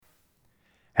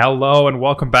Hello and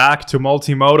welcome back to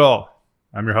Multimodal.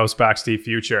 I'm your host, Backsteve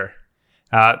Future.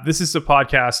 This is a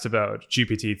podcast about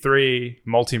GPT-3,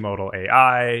 multimodal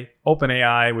AI,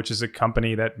 OpenAI, which is a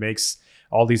company that makes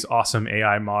all these awesome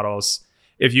AI models.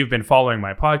 If you've been following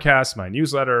my podcast, my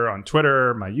newsletter, on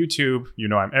Twitter, my YouTube, you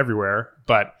know I'm everywhere.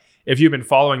 But if you've been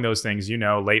following those things, you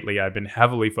know lately I've been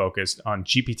heavily focused on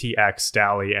GPT-X,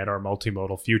 DALL-E, and our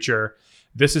multimodal future.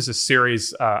 This is a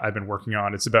series I've been working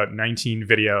on. It's about 19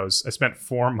 videos. I spent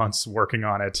 4 months working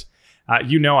on it.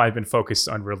 I've been focused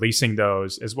on releasing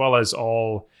those as well as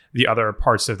all the other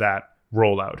parts of that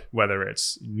rollout, whether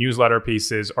it's newsletter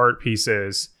pieces, art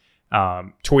pieces,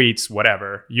 tweets,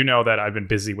 whatever. You know that I've been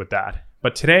busy with that.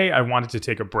 But today I wanted to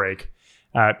take a break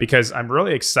because I'm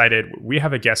really excited. We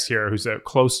have a guest here who's a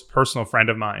close personal friend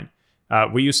of mine.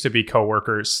 We used to be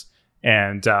coworkers,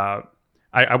 and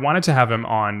I wanted to have him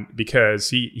on because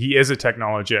he is a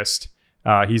technologist.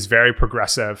 He's very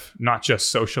progressive, not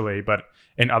just socially, but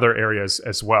in other areas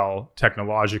as well.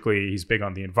 Technologically, he's big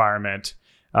on the environment.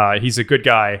 He's a good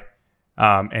guy,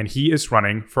 and he is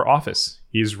running for office.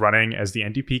 He's running as the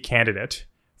NDP candidate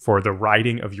for the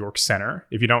riding of York Centre.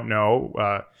 If you don't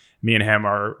know, me and him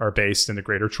are based in the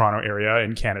Greater Toronto area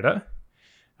in Canada.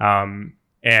 I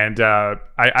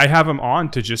have him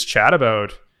on to just chat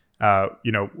about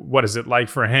what is it like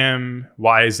for him?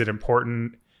 Why is it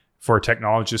important for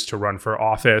technologists to run for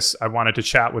office? I wanted to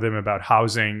chat with him about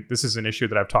housing. This is an issue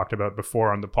that I've talked about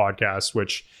before on the podcast,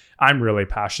 which I'm really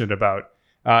passionate about.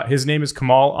 His name is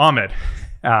Kamal Ahmed,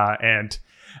 and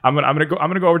I'm gonna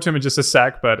go over to him in just a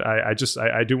sec. But I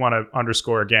do want to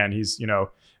underscore again, he's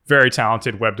very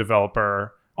talented web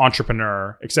developer,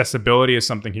 entrepreneur. Accessibility is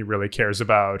something he really cares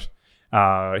about.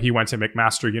 He went to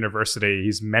McMaster University.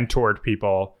 He's mentored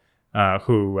people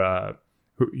who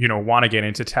want to get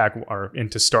into tech or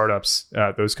into startups,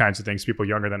 those kinds of things, people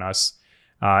younger than us.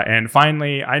 And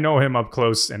finally, I know him up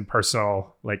close and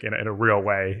personal, like in a real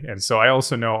way. And so I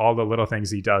also know all the little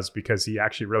things he does because he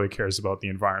actually really cares about the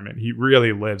environment. He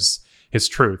really lives his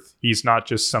truth. He's not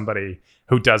just somebody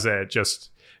who does it just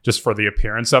for the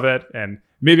appearance of it. And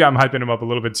maybe I'm hyping him up a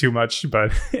little bit too much,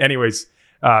 but anyways,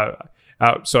 I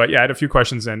had a few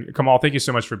questions. And Kamal, thank you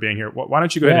so much for being here. Why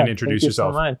don't you go ahead and introduce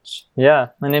yourself? Thank you so much. Yeah,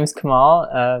 my name's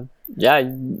Kamal. You had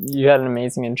an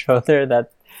amazing intro there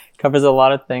that covers a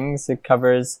lot of things. It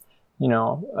covers,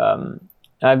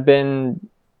 I've been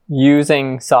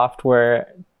using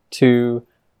software to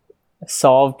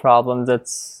solve problems.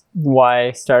 That's why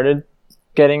I started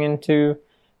getting into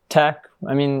tech.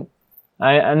 I mean,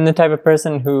 I'm the type of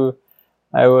person who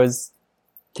I was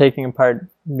taking apart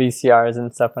VCRs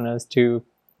and stuff when I was 2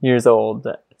 years old.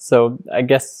 So I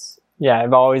guess,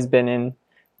 I've always been in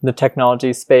the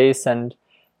technology space. And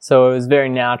so it was very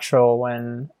natural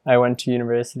when I went to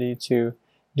university to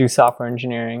do software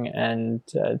engineering. And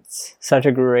it's such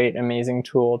a great, amazing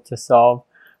tool to solve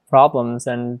problems.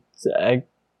 And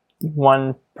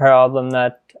one problem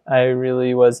that I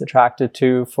really was attracted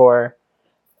to for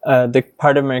the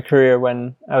part of my career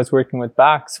when I was working with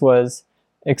Bax was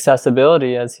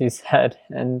accessibility, as he said.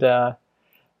 And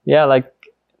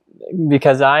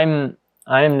because I am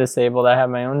disabled, I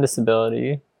have my own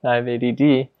disability. I have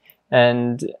ADD,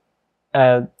 and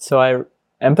so I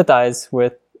empathize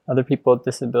with other people with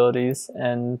disabilities.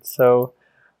 And so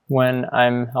when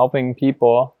I'm helping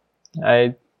people,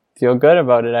 I feel good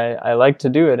about it. I like to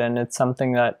do it, and it's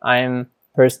something that I am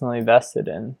personally vested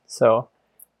in. So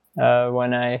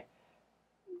when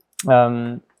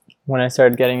I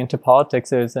started getting into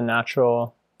politics, it was a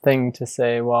natural thing to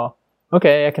say, well,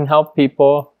 okay, I can help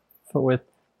people with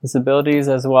disabilities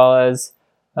as well as,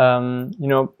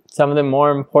 some of the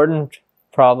more important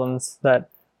problems that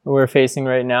we're facing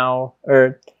right now.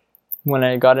 Or when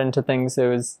I got into things, it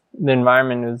was the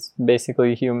environment was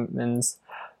basically humans'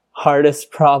 hardest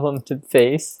problem to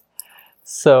face.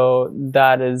 So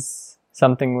that is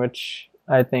something which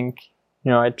I think,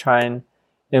 I try and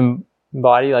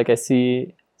embody. Like I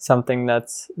see something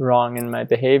that's wrong in my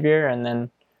behavior, and then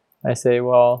I say,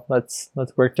 well, let's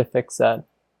work to fix that.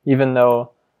 Even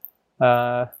though,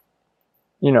 our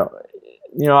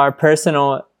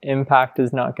personal impact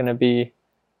is not going to be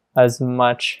as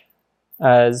much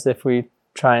as if we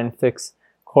try and fix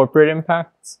corporate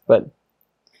impacts. But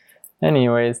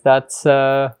anyways, that's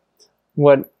why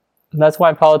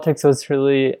politics was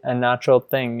really a natural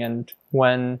thing. And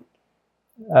when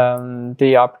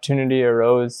the opportunity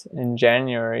arose in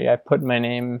January, I put my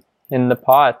name in the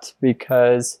pot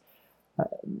because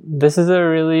this is a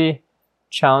really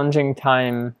challenging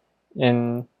time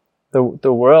in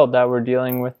the world that we're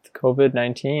dealing with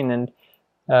COVID-19,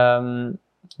 and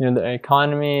the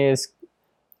economy is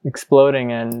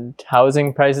exploding, and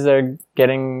housing prices are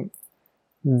getting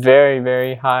very,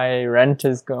 very high. Rent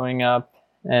is going up,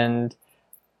 and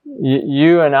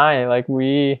you and I, like,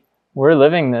 we're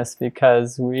living this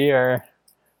because we're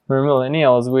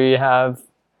millennials.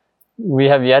 We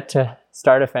have yet to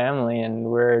start a family, and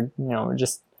we're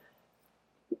just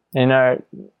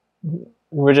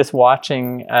we're just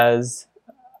watching as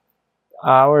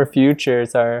our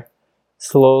futures are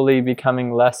slowly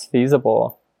becoming less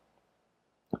feasible.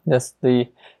 The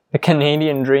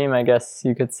Canadian dream, I guess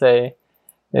you could say,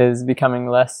 is becoming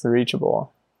less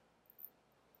reachable.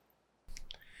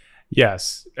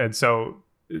 Yes. And so,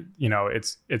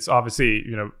 it's obviously,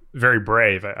 very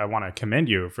brave. I want to commend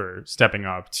you for stepping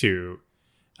up to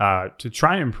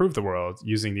try and improve the world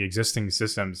using the existing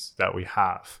systems that we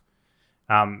have.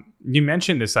 You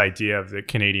mentioned this idea of the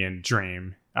Canadian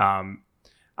dream.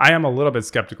 I am a little bit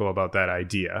skeptical about that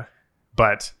idea,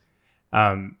 but,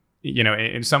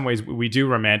 in some ways we do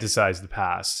romanticize the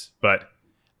past, but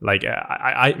like,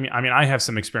 I mean, I have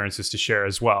some experiences to share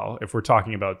as well, if we're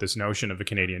talking about this notion of a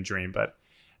Canadian dream, but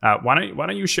why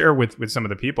don't you share with some of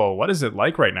the people, what is it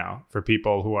like right now for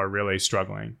people who are really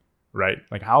struggling, right?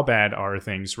 Like, how bad are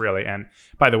things really? And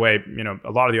by the way,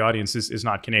 a lot of the audience is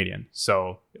not Canadian.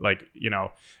 So like,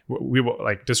 we will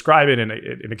like describe it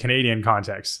in a Canadian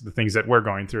context, the things that we're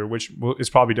going through, which is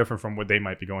probably different from what they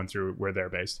might be going through where they're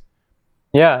based.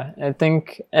 Yeah, I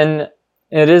think, and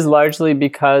it is largely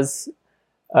because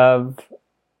of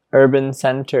urban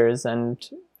centers and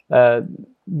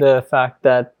the fact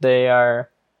that they are,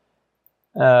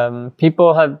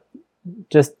 people have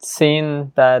just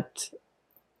seen that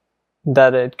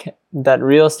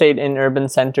real estate in urban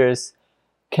centers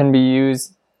can be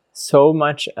used so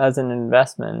much as an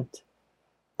investment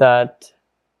that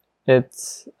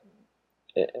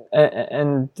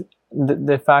and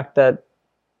the fact that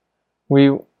we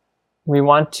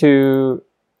want to,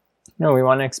 we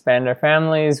want to expand our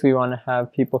families, we want to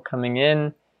have people coming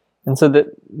in, and so that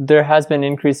there has been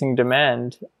increasing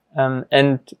demand,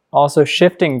 and also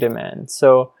shifting demand.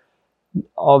 So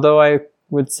although I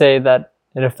would say that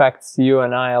it affects you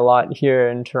and I a lot here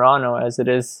in Toronto, as it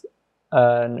is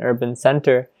an urban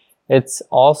center, it's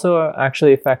also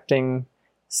actually affecting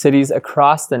cities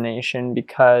across the nation,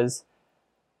 because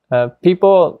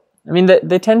people, I mean,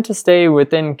 they tend to stay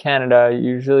within Canada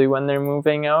usually when they're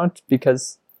moving out,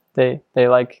 because they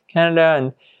like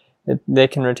Canada and they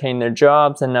can retain their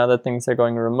jobs. And now that things are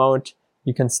going remote,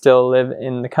 you can still live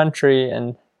in the country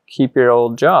and keep your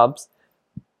old jobs.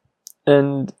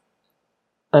 And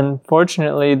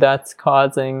unfortunately, that's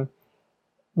causing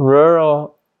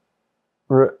rural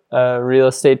real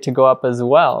estate to go up as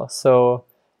well. So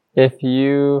if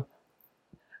you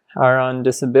are on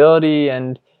disability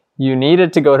and you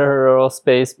needed to go to a rural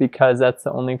space because that's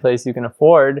the only place you can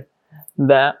afford,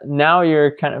 that now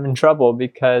you're kind of in trouble,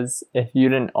 because if you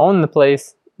didn't own the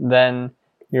place, then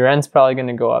your rent's probably going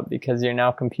to go up, because you're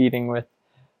now competing with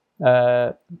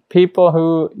people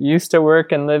who used to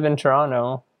work and live in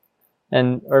Toronto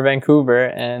or Vancouver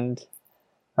and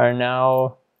are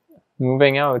now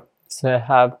moving out to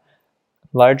have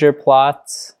larger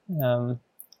plots,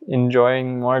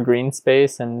 enjoying more green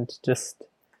space, and just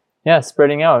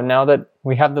spreading out, now that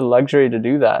we have the luxury to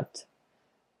do that.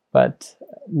 But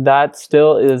that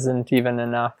still isn't even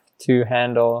enough to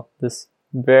handle this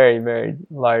very, very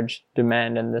large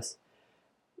demand and this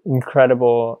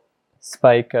incredible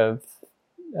spike of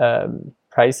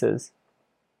prices.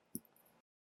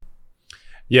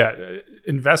 Yeah,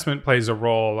 investment plays a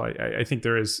role. I think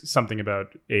there is something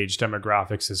about age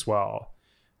demographics as well.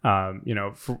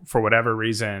 For whatever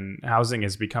reason, housing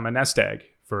has become a nest egg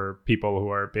for people who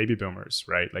are baby boomers,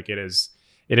 right? Like, it is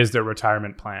their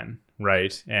retirement plan,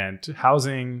 right? And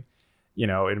housing,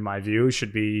 in my view,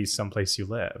 should be someplace you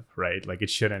live, right? Like, it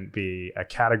shouldn't be a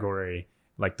category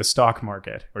like the stock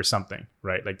market or something,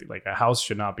 right? Like a house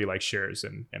should not be like shares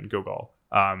in Google.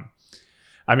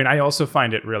 I mean, I also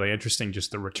find it really interesting,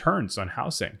 just the returns on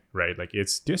housing, right? Like,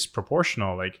 it's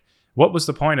disproportional. Like, what was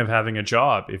the point of having a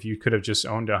job if you could have just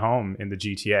owned a home in the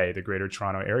GTA, the Greater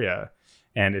Toronto Area?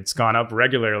 And it's gone up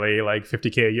regularly, like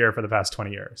 $50K a year for the past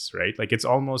 20 years, right? Like, it's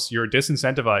almost, you're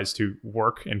disincentivized to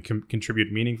work and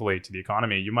contribute meaningfully to the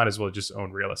economy. You might as well just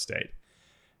own real estate.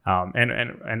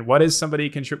 And what is somebody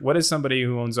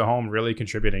who owns a home really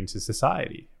contributing to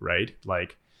society, right?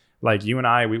 Like you and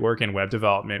I, we work in web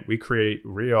development. We create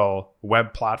real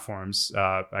web platforms.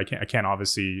 I can't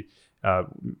obviously.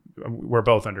 We're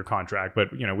both under contract, but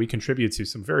we contribute to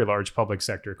some very large public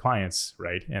sector clients,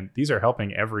 right? And these are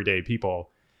helping everyday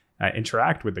people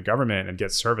interact with the government and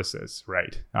get services,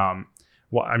 right?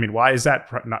 Why is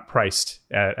that not priced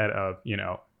at a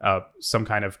some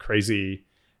kind of crazy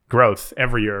growth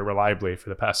every year reliably for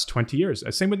the past 20 years.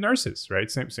 Same with nurses,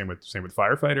 right? Same with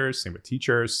firefighters, same with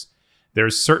teachers.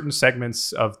 There's certain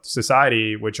segments of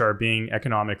society which are being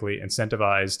economically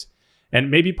incentivized.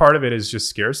 And maybe part of it is just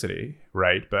scarcity,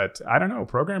 right? But I don't know,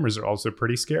 programmers are also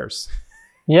pretty scarce.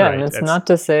 Yeah, right? And it's not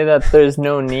to say that there's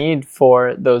no need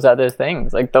for those other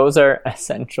things. Like those are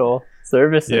essential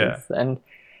services. Yeah. And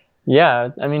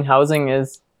yeah, I mean, housing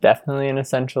is definitely an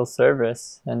essential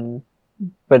service.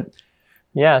 But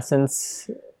yeah,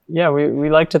 we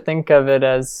like to think of it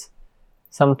as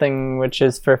something which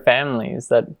is for families,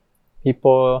 that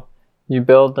people, you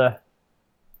build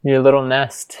your little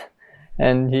nest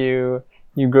and you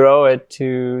grow it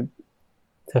to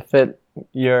fit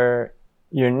your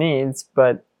needs,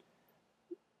 but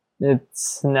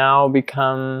it's now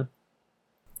become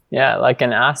like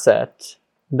an asset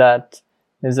that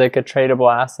is like a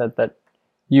tradable asset that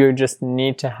you just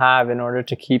need to have in order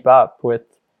to keep up with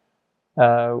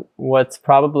what's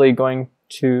probably going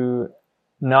to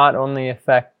not only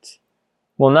affect,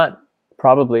 well, not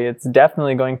probably, it's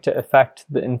definitely going to affect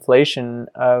the inflation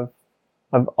of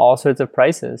all sorts of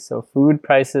prices. So food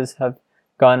prices have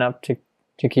gone up to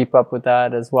keep up with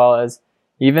that, as well as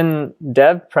even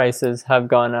dev prices have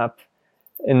gone up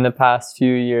in the past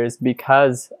few years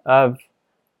because of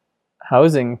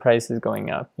housing prices going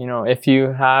up. You know, if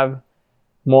you have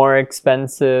more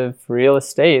expensive real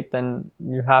estate, then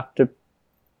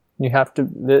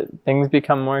things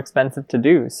become more expensive to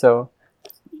do. So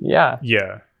yeah.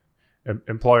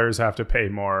 Employers have to pay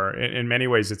more. In many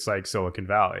ways, it's like Silicon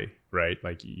Valley, right?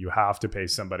 Like you have to pay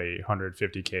somebody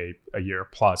 $150K a year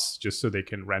plus just so they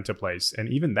can rent a place. And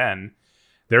even then,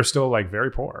 they're still like very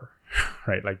poor,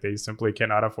 right? Like they simply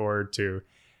cannot afford to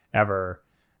ever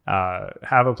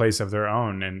have a place of their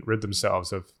own and rid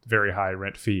themselves of very high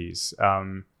rent fees.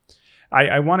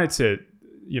 I wanted to,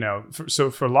 so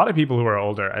for a lot of people who are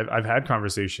older, I've had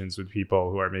conversations with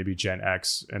people who are maybe Gen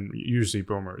X and usually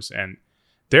boomers, and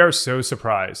they are so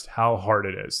surprised how hard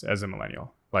it is as a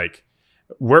millennial. Like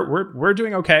we're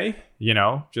doing okay,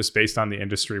 just based on the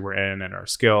industry we're in and our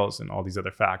skills and all these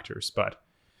other factors. But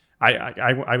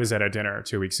I was at a dinner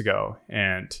 2 weeks ago,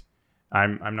 and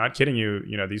I'm not kidding you.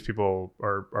 These people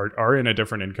are in a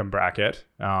different income bracket,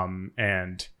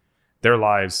 and their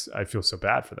lives, I feel so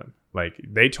bad for them. Like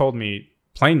they told me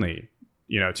plainly,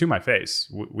 to my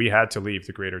face, we had to leave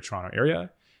the Greater Toronto area.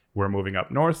 We're moving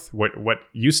up north. What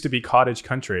used to be cottage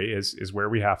country is where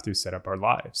we have to set up our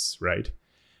lives, right?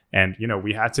 And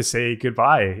we had to say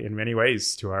goodbye in many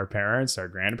ways to our parents, our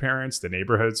grandparents, the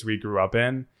neighborhoods we grew up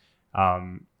in.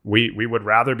 We would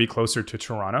rather be closer to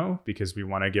Toronto because we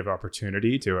want to give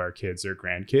opportunity to our kids or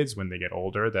grandkids when they get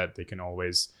older, that they can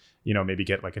always, maybe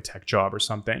get like a tech job or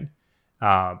something.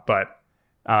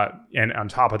 And on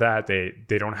top of that,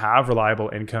 they don't have reliable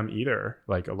income either.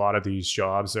 Like a lot of these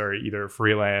jobs are either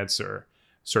freelance or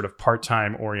sort of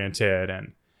part-time oriented,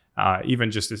 and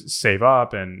even just to save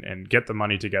up and get the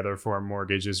money together for a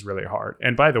mortgage is really hard.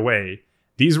 And by the way,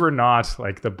 these were not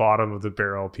like the bottom of the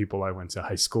barrel people I went to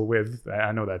high school with.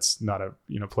 I know that's not a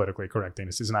politically correct thing.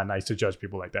 This is not nice to judge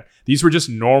people like that. These were just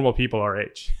normal people our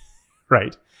age,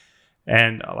 right?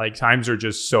 And like times are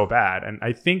just so bad. And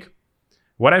I think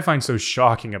what I find so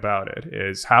shocking about it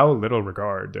is how little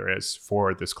regard there is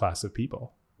for this class of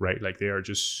people, right? Like they are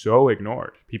just so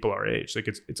ignored. People our age, like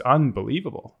it's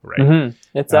unbelievable, right? Mm-hmm.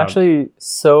 It's actually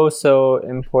so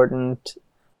important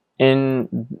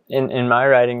in my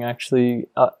writing, actually,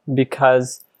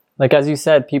 because like as you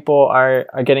said, people are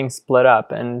getting split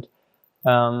up, and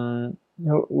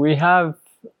we have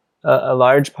a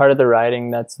large part of the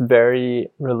writing that's very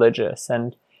religious.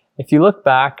 And if you look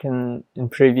back in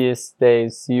previous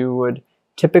days, you would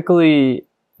typically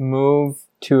move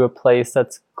to a place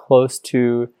that's close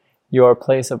to your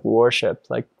place of worship,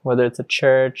 like whether it's a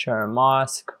church or a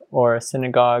mosque or a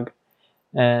synagogue.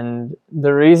 And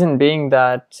the reason being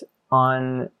that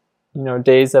on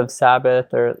days of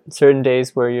Sabbath or certain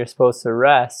days where you're supposed to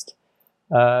rest,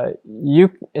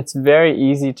 it's very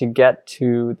easy to get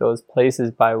to those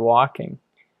places by walking.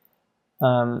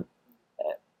 And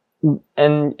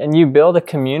you build a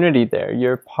community there.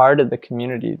 You're part of the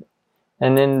community.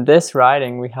 And in this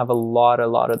writing, we have a lot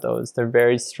of those. They're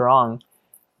very strong.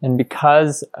 And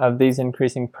because of these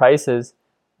increasing prices,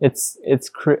 it's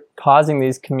causing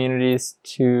these communities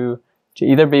to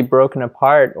either be broken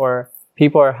apart, or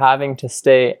people are having to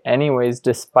stay anyways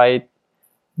despite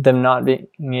them not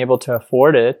being able to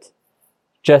afford it,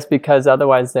 just because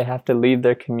otherwise they have to leave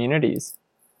their communities.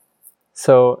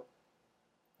 So,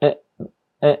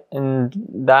 and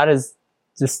that is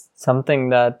just something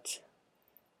that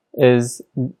is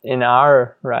in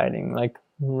our writing. Like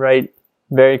right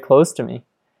very close to me.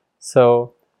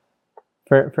 So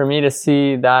for me to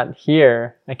see that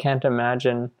here, I can't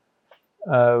imagine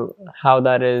how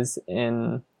that is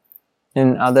in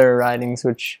other ridings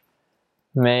which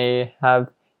may have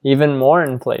even more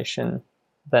inflation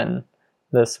than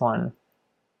this one,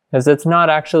 because it's not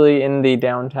actually in the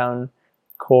downtown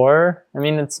core. I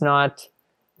mean, it's not,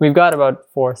 we've got about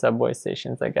 4 subway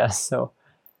stations, I guess, so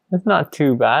it's not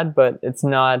too bad, but it's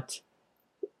not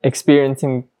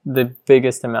experiencing the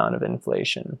biggest amount of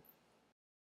inflation.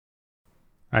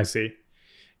 I see.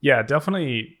 Yeah,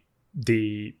 definitely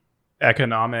the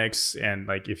economics, and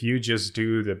like if you just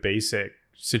do the basic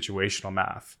situational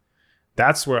math,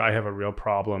 that's where I have a real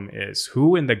problem, is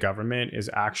who in the government is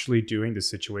actually doing the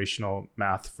situational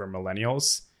math for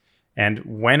millennials, and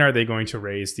when are they going to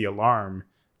raise the alarm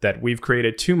that we've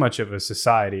created too much of a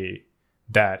society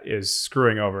that is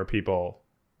screwing over people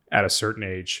at a certain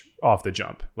age off the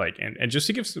jump. Like, and just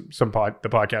to give the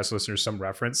podcast listeners some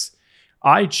reference,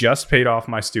 I just paid off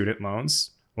my student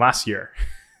loans last year,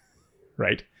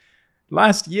 right?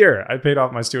 Last year, I paid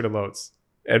off my student loans.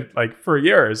 And like for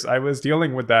years, I was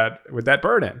dealing with that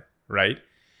burden, right?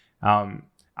 I'm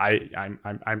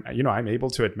able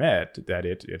to admit that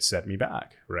it set me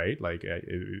back, right? Like,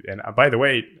 and by the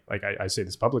way, like I say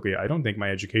this publicly, I don't think my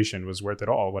education was worth at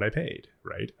all what I paid,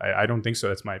 right? I don't think so.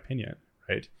 That's my opinion,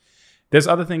 right? There's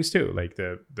other things too, like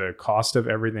the cost of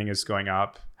everything is going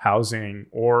up, housing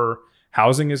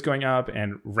is going up,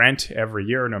 and rent every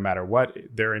year, no matter what,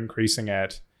 they're increasing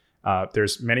at.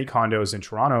 There's many condos in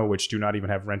Toronto which do not even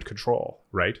have rent control,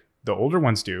 right? The older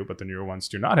ones do, but the newer ones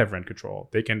do not have rent control.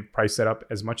 They can price that up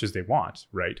as much as they want,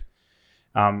 right?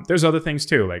 There's other things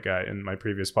too. Like in my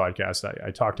previous podcast,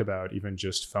 I talked about even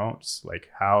just phones, like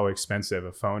how expensive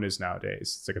a phone is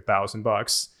nowadays. It's like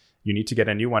 $1,000. You need to get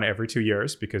a new one every 2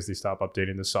 years because they stop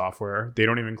updating the software. They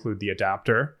don't even include the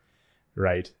adapter,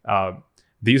 right?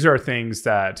 These are things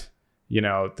that,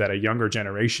 that a younger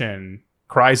generation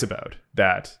cries about,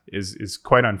 that is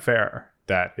quite unfair,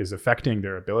 that is affecting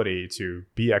their ability to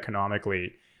be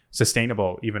economically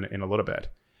sustainable even in a little bit,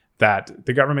 that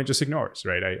the government just ignores,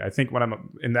 right? I think when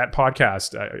I'm in that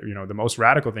podcast, the most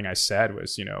radical thing I said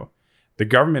was, the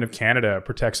government of Canada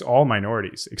protects all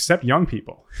minorities except young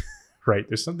people, right?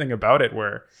 There's something about it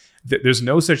where there's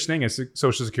no such thing as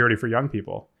Social Security for young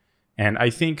people. And I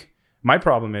think my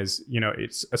problem is,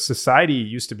 it's a society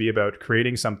used to be about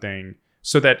creating something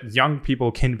so that young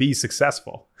people can be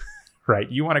successful,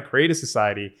 right? You want to create a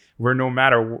society where no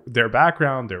matter their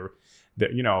background,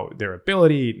 their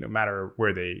ability, no matter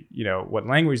where they, what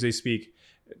language they speak,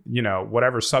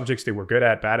 whatever subjects they were good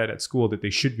at, bad at school, that they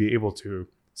should be able to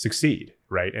succeed,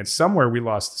 right? And somewhere we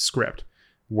lost the script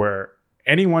where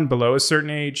anyone below a certain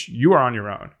age, you are on your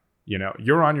own.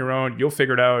 You're on your own. You'll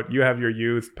figure it out. You have your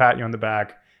youth, pat you on the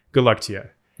back. Good luck to you.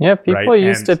 Yeah, people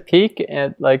used to peak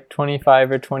at like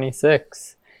 25 or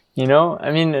 26,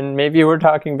 I mean, and maybe we're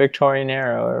talking Victorian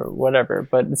era or whatever,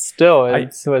 but still,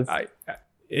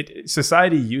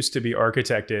 society used to be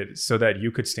architected so that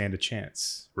you could stand a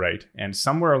chance, right? And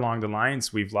somewhere along the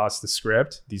lines, we've lost the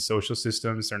script. These social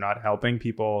systems are not helping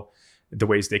people the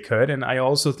ways they could. And I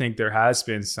also think there has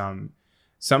been some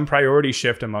priority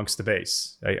shift amongst the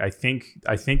base. I think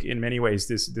in many ways,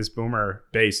 this boomer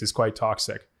base is quite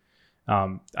toxic.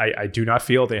 I do not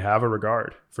feel they have a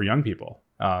regard for young people.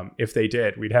 If they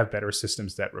did, we'd have better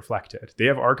systems that reflect it. They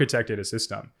have architected a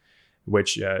system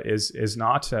which is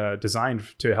not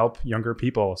designed to help younger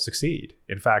people succeed.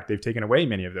 In fact, they've taken away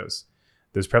many of those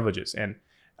privileges. And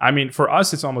I mean, for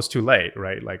us, it's almost too late,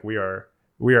 right? Like we are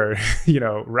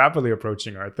rapidly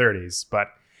approaching our 30s. But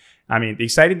I mean, the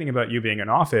exciting thing about you being in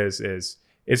office is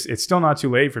it's still not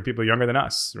too late for people younger than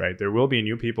us, right? There will be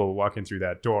new people walking through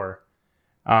that door.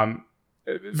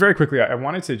 Very quickly, I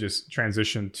wanted to just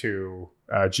transition to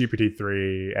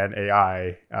GPT-3 and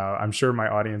AI. I'm sure my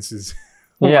audience is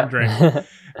wondering.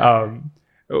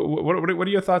 What are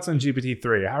your thoughts on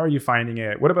GPT-3? How are you finding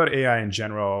it? What about AI in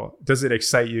general? Does it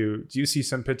excite you? Do you see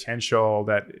some potential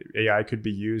that AI could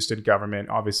be used in government,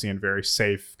 obviously in very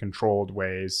safe, controlled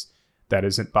ways that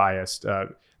isn't biased?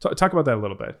 Talk about that a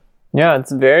little bit. Yeah,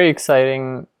 it's very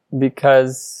exciting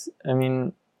because, I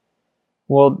mean,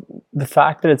 well, the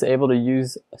fact that it's able to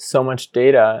use so much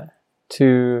data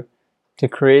to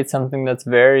create something that's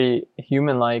very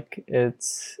human-like,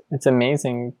 it's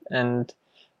amazing, and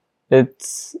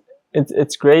it's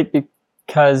great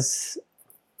because,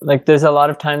 like, there's a lot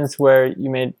of times where you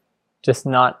may just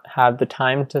not have the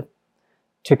time to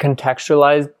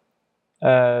contextualize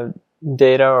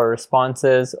data or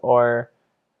responses or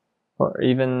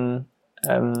even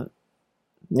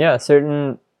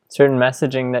certain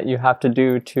messaging that you have to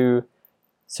do to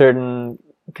certain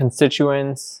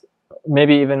constituents,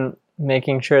 maybe even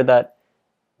making sure that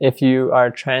if you are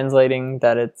translating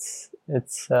that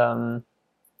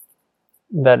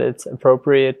that it's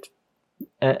appropriate,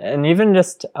 and even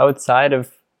just outside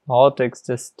of politics,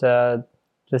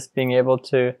 just being able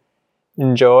to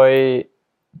enjoy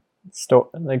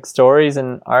stories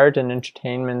and art and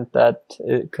entertainment that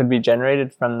it could be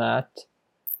generated from that.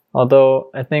 Although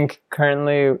I think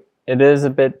currently it is a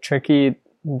bit tricky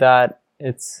that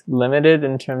it's limited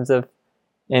in terms of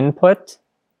input.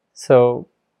 So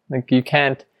like you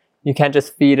can't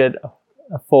just feed it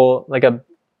a full like a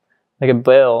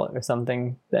bill or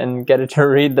something and get it to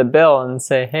read the bill and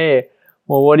say, hey,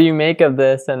 well, what do you make of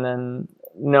this? And then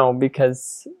no,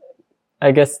 because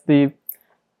I guess the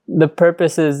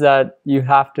purpose is that you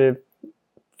have to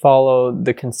follow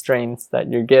the constraints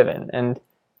that you're given, and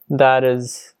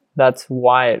that's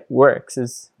why it works.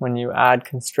 Is when you add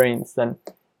constraints, then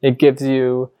it gives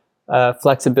you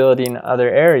flexibility in other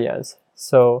areas.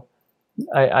 So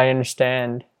I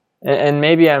understand, and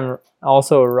maybe I'm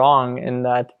also wrong in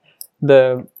that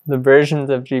the versions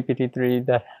of GPT-3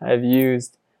 that I've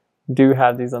used do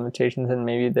have these limitations, and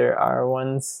maybe there are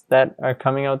ones that are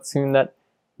coming out soon that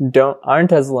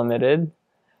aren't as limited.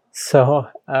 So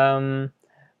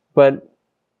but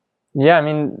yeah, I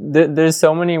mean there's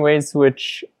so many ways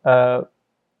which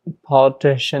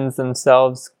politicians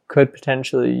themselves could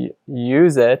potentially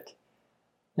use it,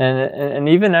 and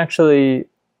even actually,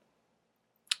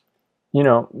 you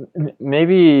know,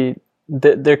 maybe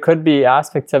there could be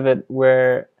aspects of it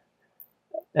where,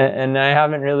 and I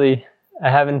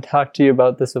haven't talked to you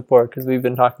about this before because we've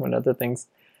been talking about other things.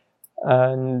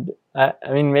 And I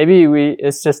mean, maybe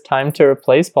it's just time to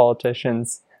replace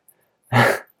politicians.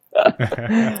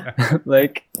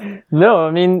 Like, no,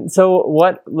 I mean, so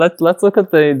let's look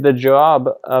at the job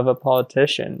of a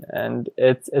politician, and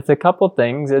it's a couple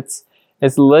things. It's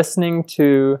listening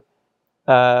to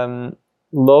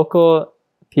local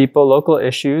people, local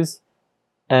issues,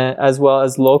 as well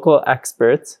as local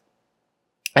experts,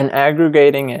 and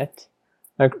aggregating it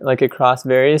like across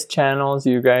various channels.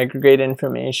 You aggregate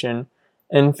information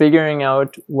and figuring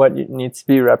out what needs to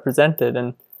be represented.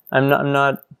 And I'm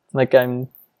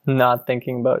not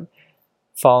thinking about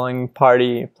following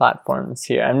party platforms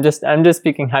here. I'm just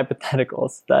speaking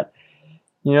hypotheticals that,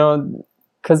 you know,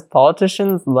 because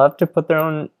politicians love to put their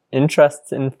own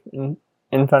interests in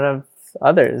front of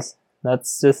others.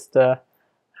 That's just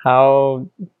how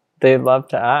they love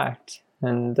to act.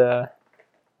 And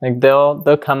like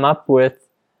they'll come up with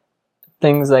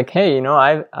things like, hey, you know,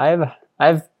 I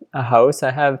have a house,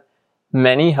 I have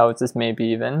many houses, maybe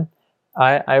even.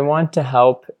 I want to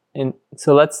help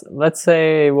so let's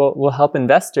say we'll help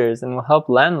investors and we'll help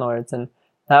landlords, and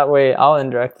that way I'll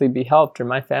indirectly be helped, or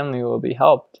my family will be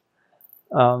helped.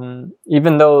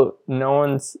 Even though no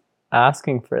one's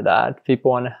asking for that, they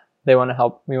want to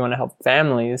help. We want to help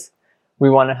families. We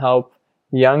want to help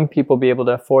young people be able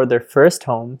to afford their first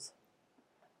homes.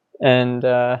 And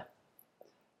I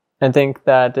think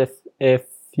that if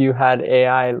you had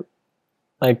AI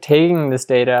like taking this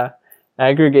data,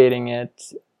 aggregating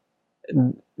it,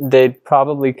 they'd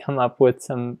probably come up with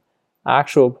some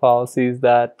actual policies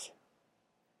that,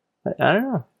 I don't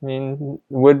know, I mean,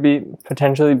 would be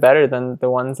potentially better than the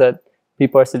ones that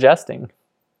people are suggesting.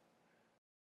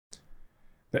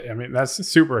 I mean, that's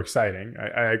super exciting.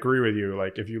 I agree with you.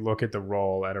 Like, if you look at the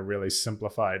role at a really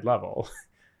simplified level,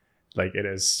 like it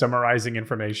is summarizing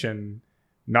information,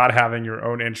 not having your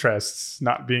own interests,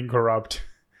 not being corrupt,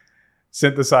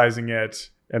 synthesizing it,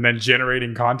 and then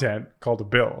generating content called a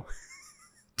bill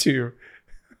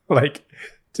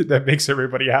that makes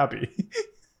everybody happy.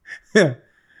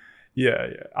 Yeah.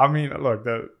 I mean, look,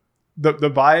 the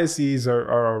biases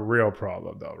are a real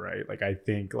problem though, right? Like, I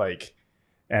think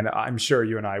and I'm sure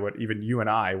you and I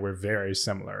were very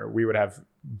similar. We would have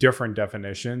different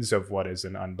definitions of what is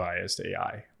an unbiased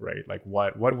AI, right? Like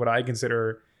what would I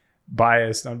consider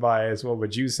biased, unbiased? What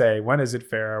would you say? When is it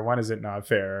fair? When is it not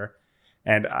fair?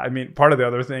 And I mean, part of the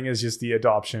other thing is just the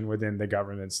adoption within the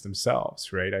governments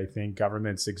themselves, right? I think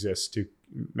governments exist to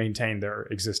maintain their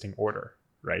existing order,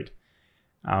 right?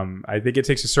 I think it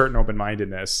takes a certain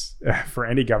open-mindedness for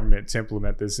any government to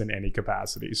implement this in any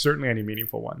capacity, certainly any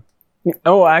meaningful one.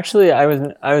 Oh, actually, I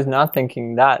was not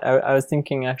thinking that. I was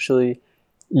thinking actually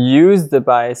use the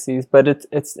biases, but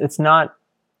it's not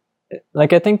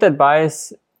like, I think that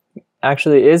bias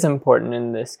actually is important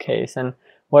in this case. And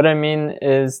what I mean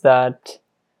is that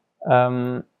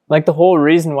like the whole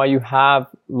reason why you have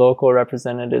local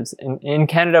representatives in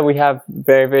Canada, we have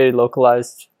very, very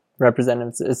localized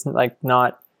representatives. It's like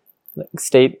not like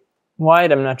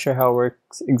statewide. I'm not sure how it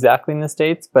works exactly in the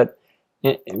States, but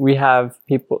we have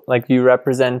people like you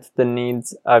represent the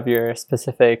needs of your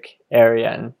specific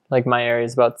area, and like my area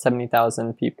is about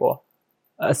 70,000 people,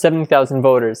 70,000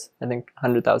 voters, I think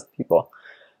 100,000 people,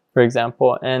 for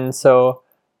example. And so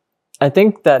I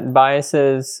think that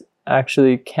biases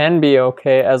actually can be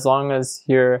okay as long as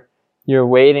you're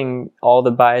weighting all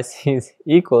the biases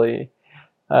equally.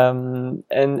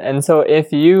 And so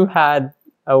if you had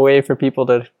a way for people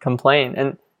to complain,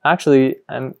 and actually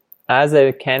as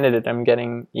a candidate, I'm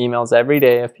getting emails every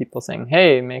day of people saying,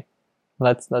 hey,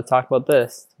 let's talk about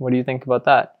this. What do you think about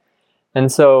that?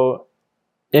 And so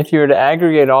if you were to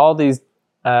aggregate all these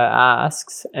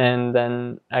asks and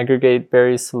then aggregate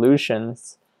various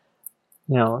solutions,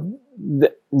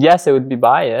 yes, it would be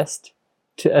biased,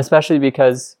 especially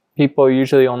because people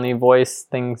usually only voice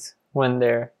things when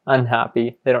they're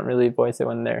unhappy. They don't really voice it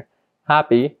when they're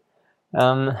happy.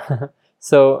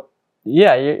 So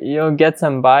yeah, you'll get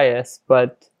some bias,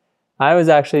 but I was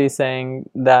actually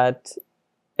saying that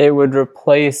it would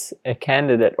replace a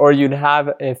candidate, or you'd have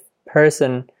a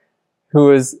person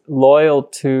who is loyal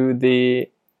to the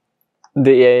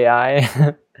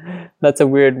AI. That's a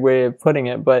weird way of putting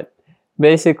it, but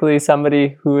basically somebody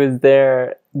who is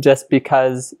there just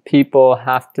because people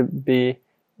have to be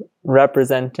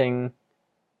representing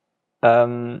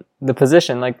the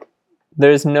position. Like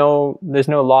there's no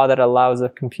law that allows a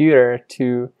computer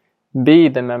to be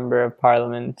the member of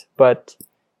parliament, but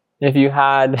if you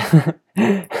had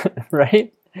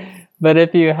right, but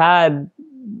if you had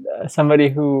somebody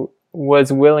who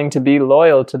was willing to be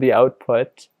loyal to the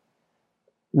output,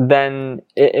 then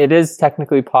it is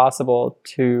technically possible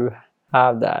to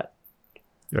have that,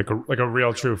 like a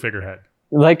real true figurehead.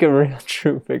 Like a real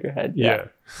true figurehead. Yeah.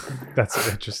 That's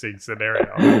an interesting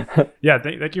scenario. Yeah,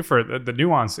 thank you for the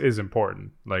nuance is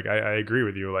important. Like I agree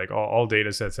with you. Like all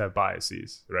data sets have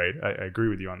biases, right? I agree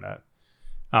with you on that.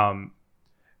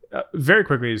 Very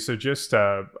quickly, so just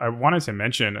I wanted to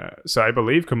mention, so I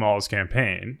believe Kamal's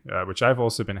campaign, which I've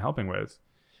also been helping with,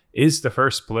 is the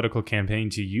first political campaign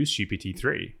to use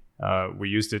GPT-3. We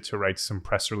used it to write some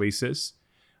press releases.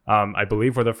 I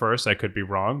believe we're the first. I could be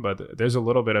wrong, but there's a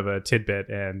little bit of a tidbit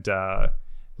and a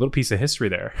little piece of history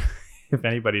there, if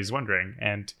anybody's wondering.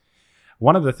 And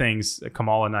one of the things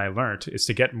Kamal and I learned is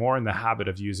to get more in the habit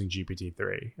of using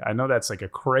GPT-3. I know that's like a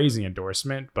crazy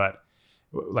endorsement, but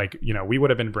like, we would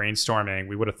have been brainstorming.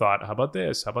 We would have thought, how about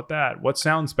this? How about that? What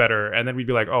sounds better? And then we'd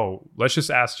be like, oh, let's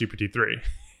just ask GPT-3.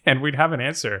 And we'd have an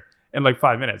answer in like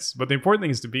 5 minutes. But the important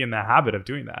thing is to be in the habit of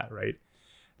doing that, right?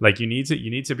 Like you need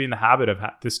to be in the habit of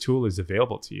this tool is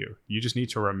available to you. You just need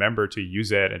to remember to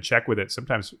use it and check with it.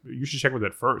 Sometimes you should check with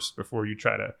it first before you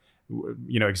try to,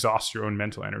 exhaust your own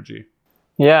mental energy.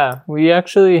 Yeah, we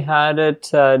actually had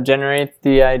it generate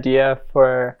the idea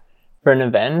for an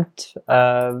event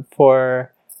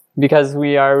because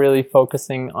we are really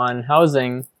focusing on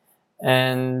housing,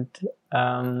 and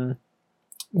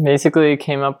basically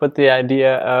came up with the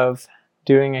idea of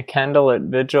doing a candlelit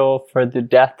vigil for the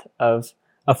death of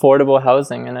affordable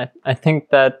housing. And I think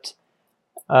that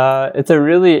it's a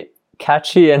really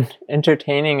catchy and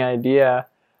entertaining idea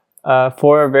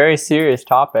for a very serious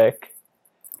topic.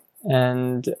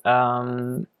 And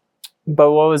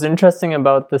but what was interesting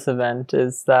about this event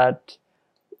is that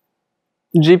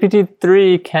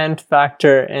GPT-3 can't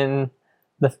factor in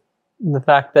the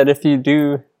fact that if you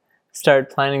do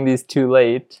start planning these too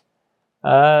late,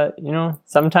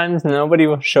 sometimes nobody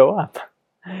will show up.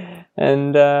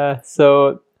 And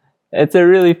so it's a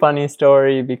really funny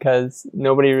story because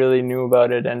nobody really knew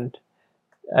about it, and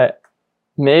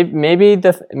maybe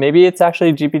it's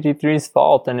actually GPT-3's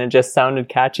fault, and it just sounded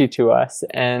catchy to us,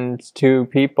 and to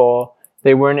people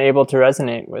they weren't able to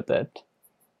resonate with it.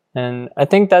 And I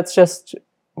think that's just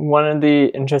one of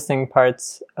the interesting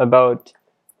parts about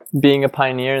being a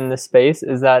pioneer in this space,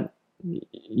 is that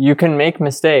you can make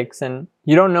mistakes and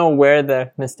you don't know where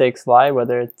the mistakes lie,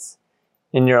 whether it's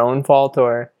in your own fault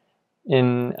or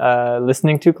in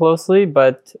listening too closely,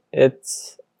 but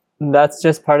that's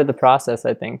just part of the process,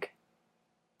 I think.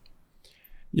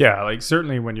 Yeah, like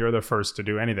certainly when you're the first to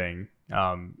do anything,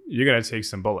 you're going to take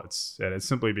some bullets, and it's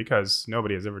simply because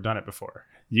nobody has ever done it before.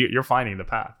 You're finding the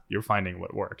path. You're finding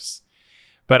what works.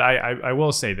 But I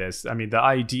will say this. I mean, the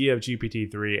idea of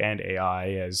GPT-3 and AI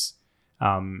is,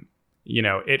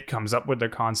 it comes up with the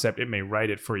concept. It may write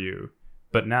it for you.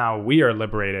 But now we are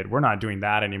liberated. We're not doing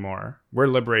that anymore. We're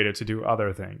liberated to do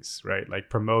other things, right? Like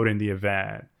promoting the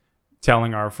event,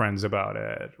 telling our friends about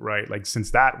it, right? Like since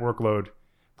part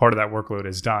of that workload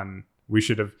is done, we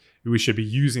should be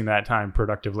using that time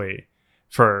productively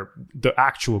for the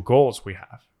actual goals we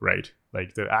have, right?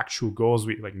 Like the actual goals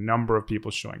like number of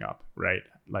people showing up, right?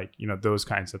 like, those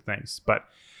kinds of things. But,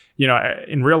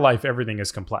 in real life, everything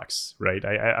is complex, right?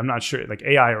 I'm not sure, like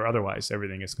AI or otherwise,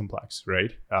 everything is complex,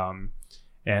 right?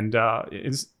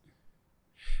 It's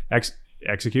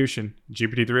execution.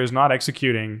 GPT-3 is not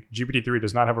executing. GPT-3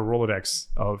 does not have a Rolodex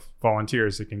of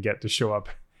volunteers it can get to show up.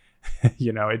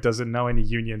 It doesn't know any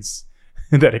unions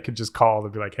that it could just call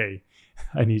and be like, hey,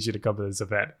 I need you to come to this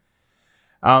event.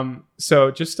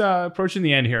 So just approaching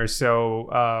the end here.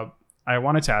 So I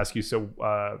wanted to ask you,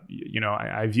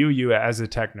 I view you as a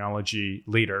technology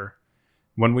leader.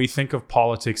 When we think of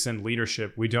politics and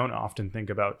leadership, we don't often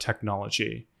think about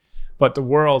technology. But the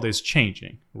world is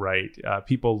changing, right?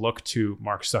 People look to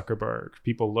Mark Zuckerberg.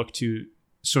 People look to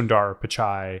Sundar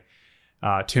Pichai,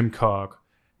 Tim Cook,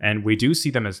 and we do see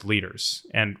them as leaders.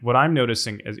 And what I'm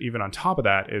noticing is, even on top of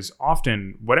that, is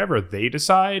often whatever they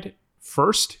decide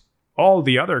first, all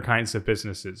the other kinds of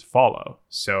businesses follow.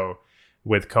 So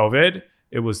with COVID,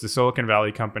 it was the Silicon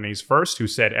Valley companies first who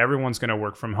said everyone's going to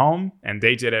work from home. And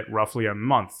they did it roughly a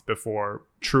month before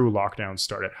true lockdowns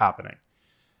started happening.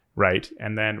 Right.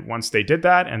 And then once they did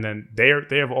that, and then they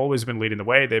have always been leading the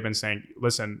way. They've been saying,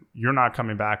 listen, you're not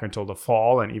coming back until the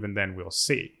fall. And even then we'll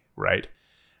see. Right.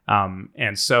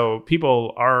 And so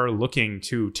people are looking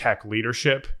to tech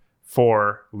leadership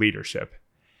for leadership.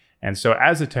 And so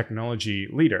as a technology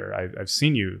leader, I've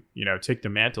seen you, take the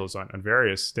mantles on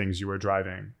various things you were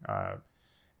driving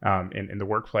in the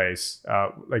workplace.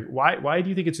 Like, why do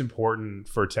you think it's important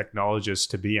for technologists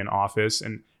to be in office?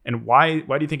 And why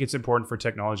do you think it's important for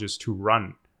technologists to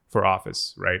run for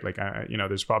office, right? Like,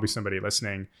 there's probably somebody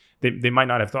listening. They might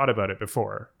not have thought about it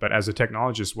before, but as a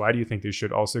technologist, why do you think they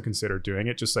should also consider doing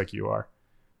it just like you are?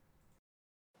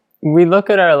 We look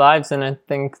at our lives, and I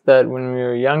think that when we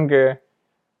were younger,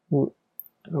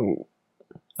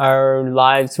 our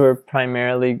lives were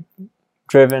primarily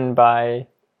driven by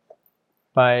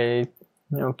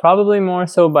probably more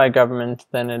so by government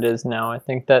than it is now. I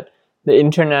think that the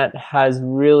internet has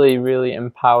really, really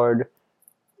empowered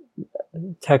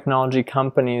technology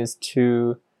companies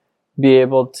to be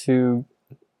able to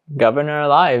govern our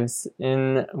lives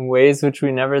in ways which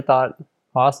we never thought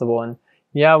possible. And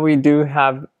yeah, we do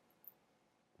have,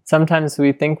 sometimes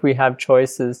we think we have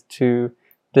choices to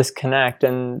disconnect,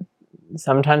 and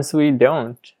sometimes we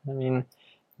don't. I mean,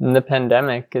 in the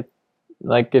pandemic,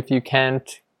 like if you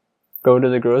can't go to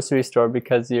the grocery store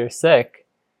because you're sick,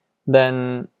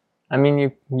 then, I mean,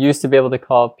 you used to be able to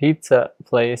call a pizza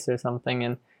place or something,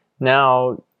 and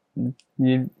now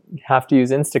you have to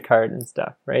use Instacart and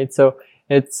stuff, right? So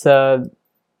it's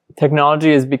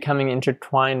technology is becoming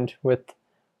intertwined with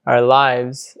our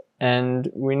lives, and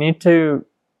we need to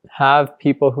have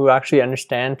people who actually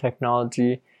understand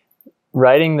technology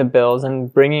writing the bills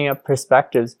and bringing up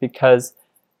perspectives, because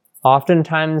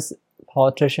oftentimes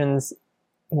politicians,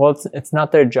 well, it's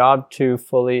not their job to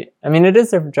fully, I mean, it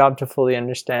is their job to fully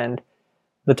understand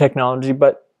the technology,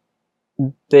 but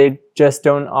they just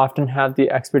don't often have the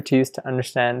expertise to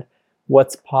understand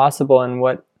what's possible and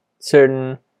what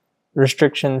certain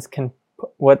restrictions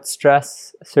what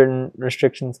stress certain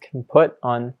restrictions can put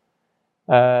on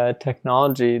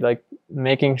technology, like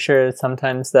making sure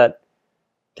sometimes that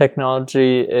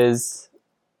technology is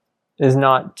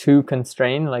not too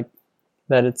constrained, like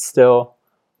that it's still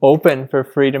open for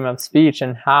freedom of speech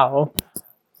and how,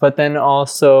 but then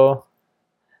also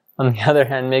on the other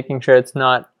hand, making sure it's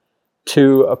not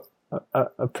too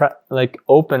like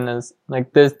open, as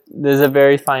like there's a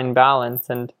very fine balance.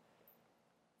 And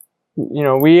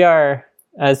we are,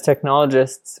 as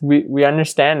technologists, we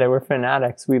understand it. We're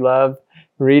fanatics. We love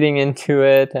reading into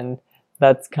it, and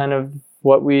that's kind of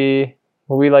what we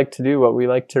like to do, what we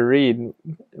like to read,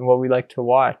 what we like to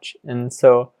watch. And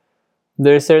so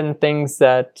there's certain things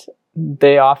that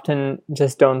they often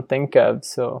just don't think of.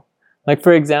 So, like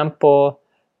for example,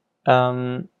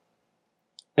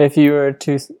 if you were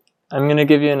to, I'm going to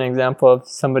give you an example of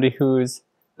somebody who's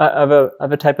of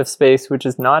a type of space which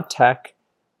is not tech,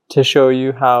 to show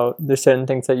you how there's certain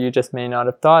things that you just may not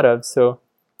have thought of. So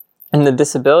in the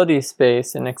disability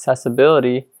space and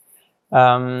accessibility,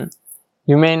 you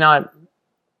may not,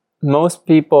 most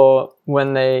people,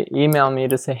 when they email me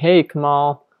to say, hey,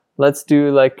 Kamal, let's do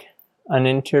like an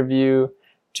interview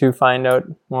to find out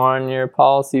more on your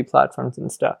policy platforms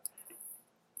and stuff.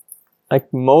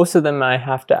 Like most of them, I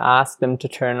have to ask them to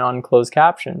turn on closed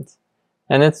captions.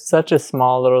 And it's such a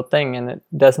small little thing, and it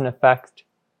doesn't affect,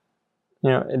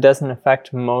 it doesn't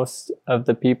affect most of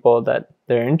the people that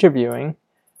they're interviewing,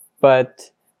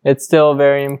 but it's still a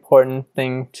very important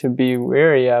thing to be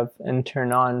wary of and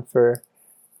turn on for,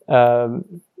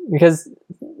 because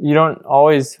you don't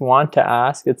always want to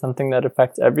ask. It's something that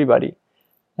affects everybody.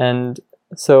 And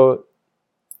so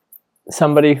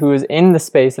somebody who is in the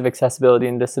space of accessibility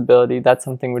and disability, that's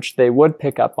something which they would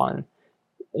pick up on.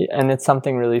 And it's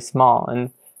something really small.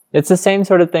 And it's the same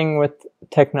sort of thing with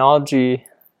technology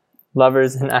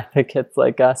lovers and advocates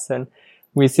like us. And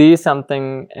we see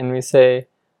something and we say,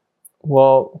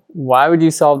 well, why would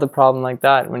you solve the problem like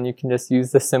that when you can just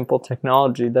use the simple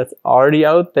technology that's already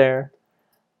out there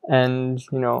and,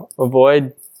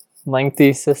 avoid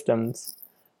lengthy systems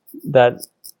that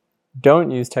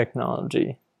don't use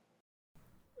technology?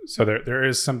 So there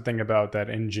is something about that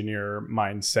engineer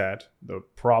mindset, the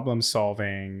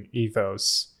problem-solving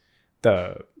ethos,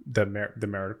 the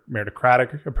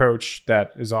meritocratic approach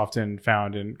that is often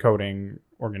found in coding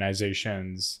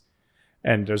organizations,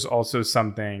 and there's also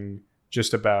something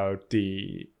just about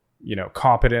the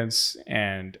competence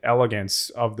and elegance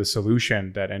of the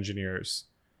solution that engineers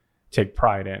take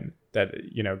pride in, that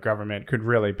government could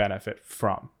really benefit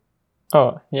from.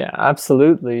 Oh yeah,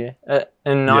 absolutely,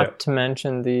 and not to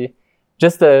mention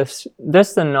just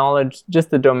the knowledge,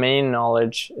 just the domain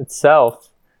knowledge itself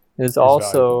is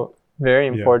also valuable. Very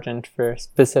important for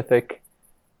specific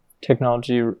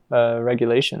technology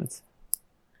regulations.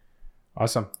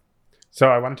 Awesome. So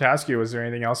I wanted to ask you, was there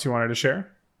anything else you wanted to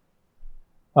share?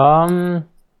 Not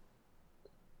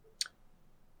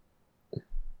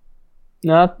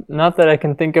that I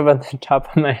can think of at the top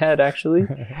of my head, actually.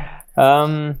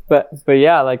 But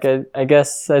yeah, like I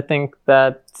guess I think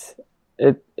that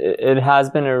it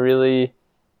has been a really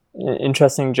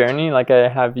interesting journey. Like I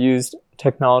have used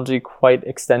technology quite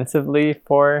extensively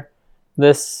for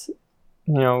this,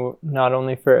 not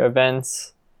only for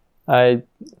events. I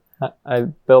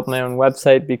built my own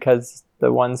website because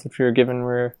the ones which we were given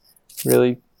were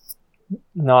really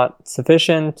not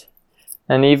sufficient,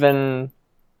 and even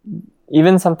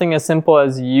something as simple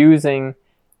as using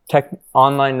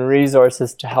online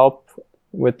resources to help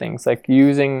with things, like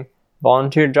using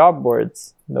volunteer job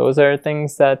boards. Those are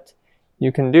things that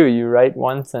you can do. You write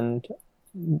once and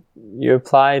you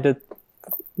apply to,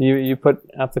 you put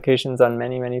applications on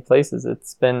many places.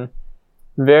 It's been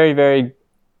very, very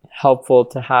helpful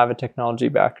to have a technology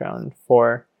background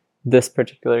for this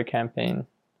particular campaign.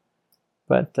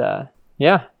 But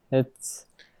yeah, it's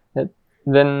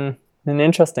been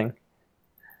interesting.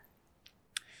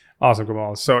 Awesome,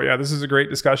 Kamal. So yeah, this is a great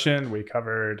discussion. We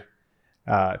covered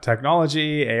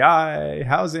technology, AI,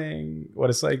 housing, what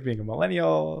it's like being a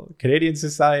millennial, Canadian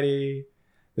society.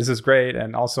 This is great.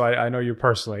 And also I know you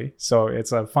personally, so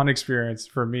it's a fun experience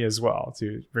for me as well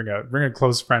to bring a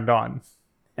close friend on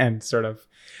and sort of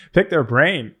pick their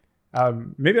brain.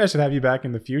 Maybe I should have you back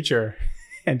in the future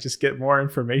and just get more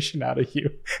information out of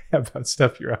you about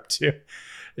stuff you're up to.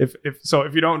 If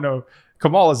you don't know,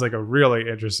 Kamal is like a really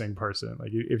interesting person. Like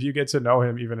if you get to know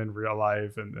him even in real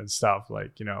life and stuff,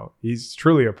 like, he's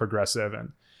truly a progressive.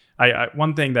 And I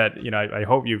one thing that, I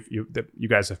hope that you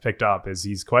guys have picked up is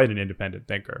he's quite an independent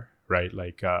thinker, right?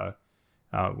 Like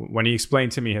when he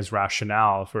explained to me his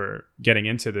rationale for getting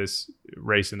into this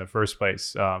race in the first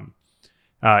place,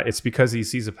 it's because he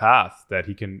sees a path that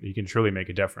he can truly make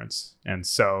a difference. And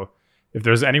so if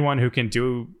there's anyone who can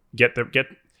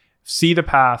see the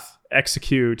path,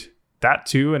 execute that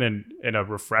too in a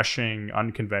refreshing,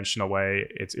 unconventional way,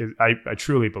 I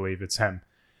truly believe it's him.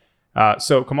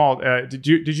 So Kamal, did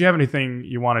you have anything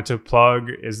you wanted to plug?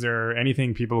 Is there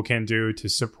anything people can do to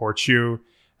support you?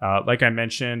 Like I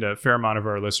mentioned, a fair amount of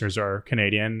our listeners are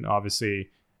Canadian.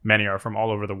 Obviously, many are from all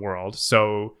over the world.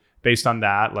 So based on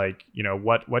that, like,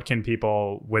 what can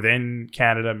people within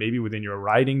Canada, maybe within your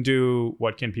riding, do?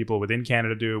 What can people within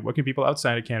Canada do? What can people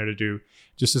outside of Canada do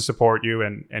just to support you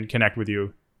and connect with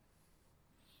you?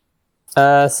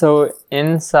 So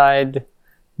inside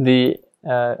Canada,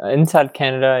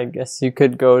 I guess you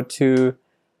could go to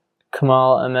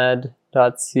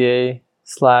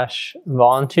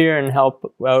kamalahmed.ca/volunteer and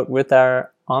help out with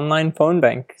our online phone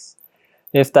banks,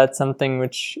 if that's something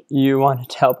which you wanted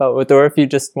to help out with, or if you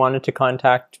just wanted to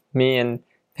contact me and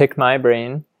pick my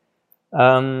brain.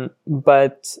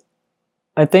 But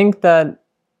I think that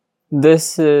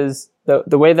this is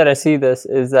the way that I see this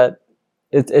is that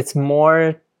it's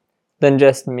more than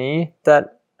just me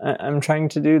that I'm trying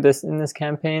to do this in this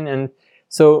campaign. And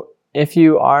so if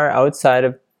you are outside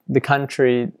of the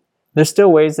country, there's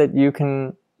still ways that you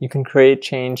can create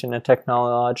change in a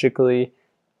technologically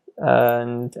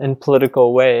and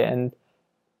political way. And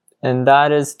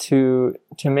that is to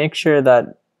make sure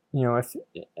that, if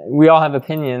we all have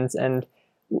opinions, and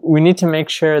we need to make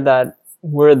sure that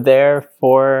we're there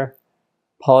for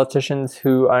politicians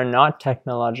who are not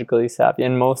technologically savvy,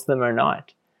 and most of them are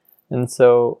not. And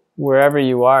so wherever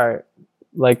you are,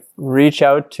 like, reach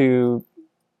out to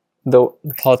the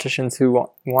politicians who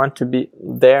want to be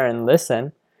there and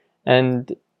listen,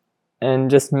 and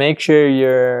just make sure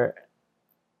you're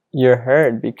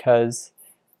heard, because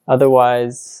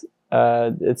otherwise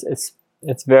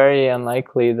it's very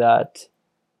unlikely that,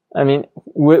 I mean,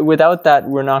 without that,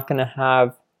 we're not going to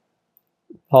have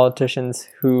politicians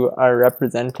who are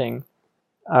representing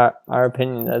our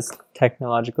opinion as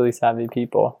technologically savvy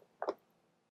people.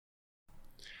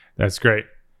 That's great.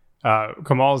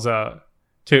 Kamal's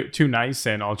too nice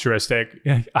and altruistic.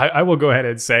 I will go ahead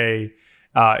and say,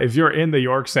 if you're in the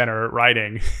York Centre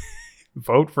riding,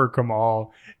 vote for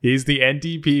Kamal. He's the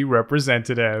NDP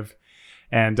representative.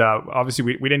 And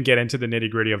obviously, we didn't get into the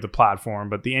nitty gritty of the platform,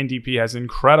 but the NDP has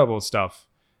incredible stuff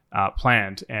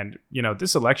planned. And,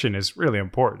 this election is really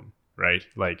important, right?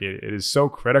 Like, it is so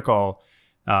critical.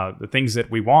 The things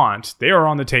that we want, they are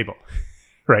on the table,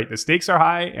 right? The stakes are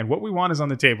high, and what we want is on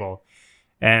the table.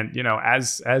 And,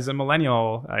 as a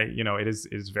millennial, it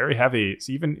is very heavy.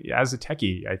 So even as a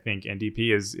techie, I think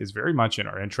NDP is very much in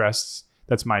our interests.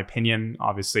 That's my opinion.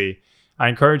 Obviously, I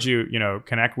encourage you,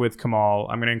 connect with Kamal.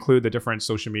 I'm going to include the different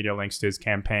social media links to his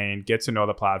campaign, get to know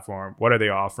the platform. What are they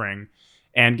offering?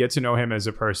 And get to know him as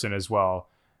a person as well.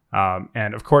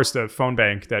 And of course, the phone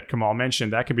bank that Kamal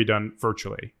mentioned, that can be done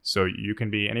virtually. So you can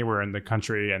be anywhere in the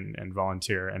country and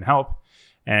volunteer and help.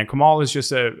 And Kamal is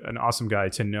just an awesome guy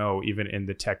to know, even in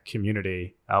the tech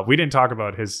community. We didn't talk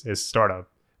about his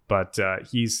startup, but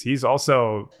he's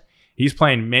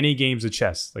playing many games of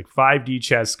chess, like 5D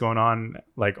chess going on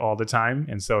like all the time.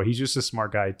 And so he's just a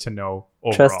smart guy to know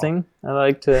overall. Interesting. I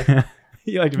like to...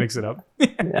 You like to mix it up.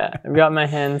 Yeah, I've got my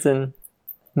hands in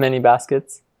many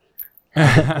baskets.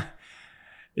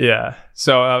 Yeah.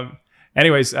 So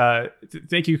anyways,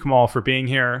 thank you, Kamal, for being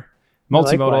here.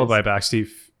 Multimodal by Backsteve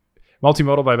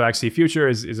Future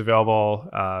is available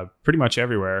pretty much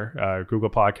everywhere.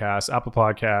 Google Podcasts, Apple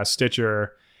Podcasts,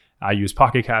 Stitcher. I use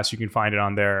Pocket Cast. You can find it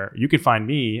on there. You can find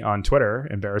me on Twitter,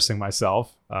 embarrassing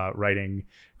myself, writing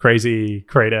crazy,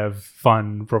 creative,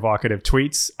 fun, provocative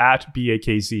tweets at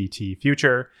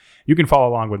BAKZTFuture. You can follow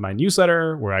along with my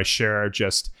newsletter, where I share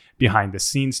just behind the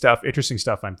scenes stuff, interesting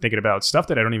stuff I'm thinking about, stuff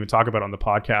that I don't even talk about on the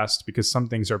podcast, because some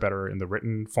things are better in the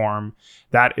written form.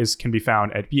 That can be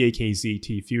found at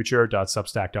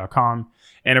bakztfuture.substack.com.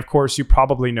 And of course, you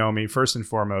probably know me first and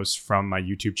foremost from my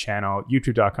YouTube channel,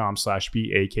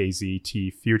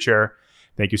 youtube.com/bakztfuture.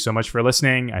 Thank you so much for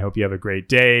listening. I hope you have a great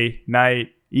day,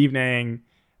 night, evening,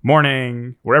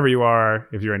 morning, wherever you are.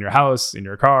 If you're in your house, in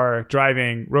your car,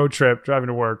 driving, road trip, driving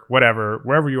to work, whatever,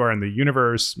 wherever you are in the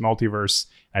universe, multiverse,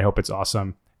 I hope it's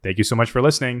awesome. Thank you so much for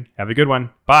listening. Have a good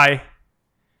one. Bye.